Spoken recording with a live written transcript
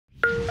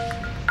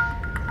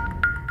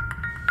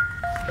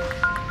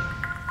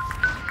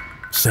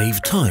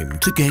save time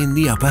to gain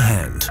the upper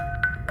hand.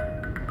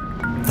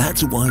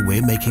 That's why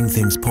we're making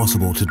things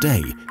possible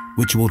today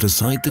which will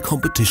decide the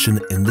competition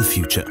in the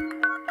future.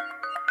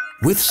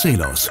 With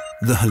CELOS,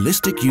 the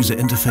holistic user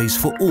interface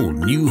for all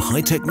new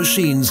high-tech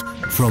machines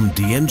from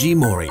DMG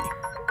MORI.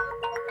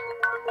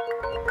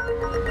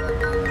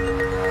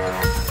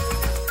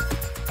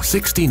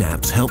 "16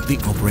 apps help the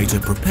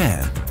operator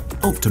prepare,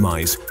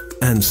 optimize,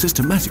 and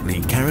systematically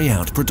carry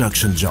out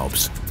production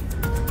jobs.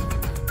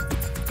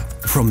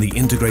 From the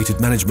integrated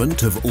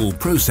management of all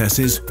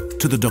processes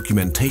to the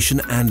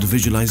documentation and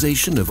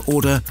visualization of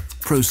order,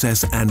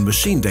 process, and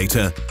machine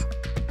data,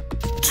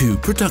 to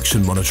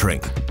production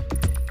monitoring.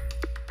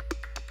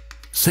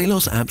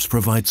 CELOS apps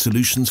provide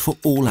solutions for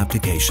all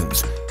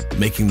applications,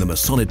 making them a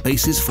solid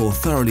basis for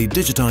thoroughly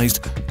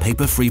digitized,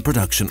 paper-free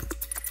production.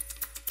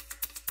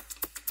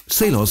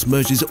 CELOS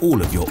merges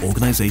all of your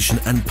organization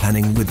and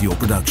planning with your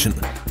production.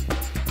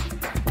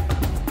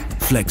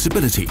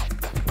 Flexibility,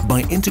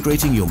 by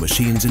integrating your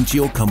machines into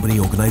your company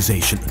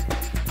organization.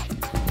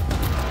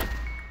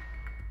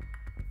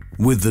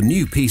 With the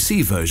new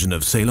PC version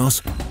of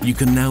CELOS, you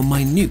can now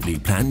minutely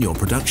plan your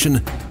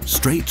production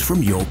straight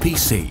from your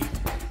PC.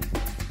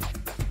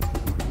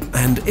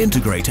 And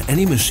integrate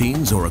any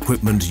machines or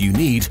equipment you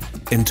need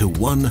into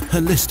one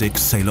holistic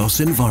CELOS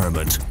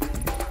environment.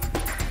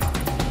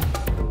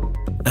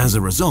 As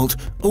a result,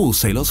 all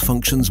CELOS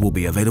functions will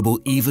be available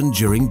even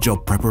during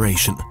job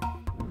preparation.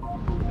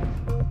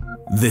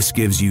 This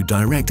gives you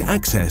direct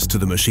access to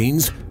the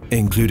machines,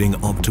 including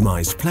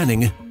optimized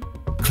planning,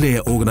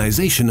 clear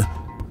organization,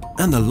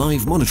 and the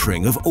live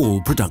monitoring of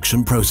all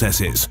production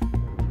processes.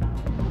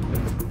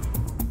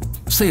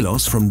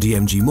 CELOS from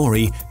DMG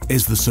MORI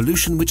is the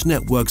solution which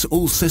networks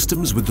all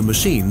systems with the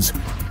machines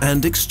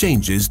and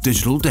exchanges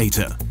digital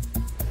data.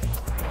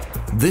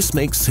 This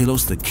makes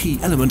CELOS the key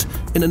element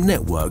in a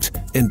networked,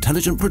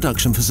 intelligent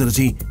production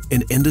facility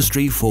in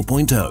Industry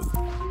 4.0.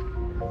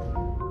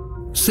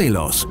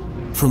 CELOS,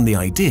 from the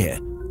idea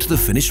to the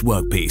finished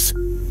workpiece.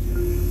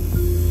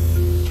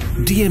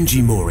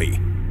 DMG MORI.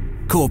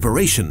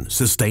 Cooperation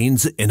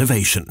sustains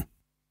innovation.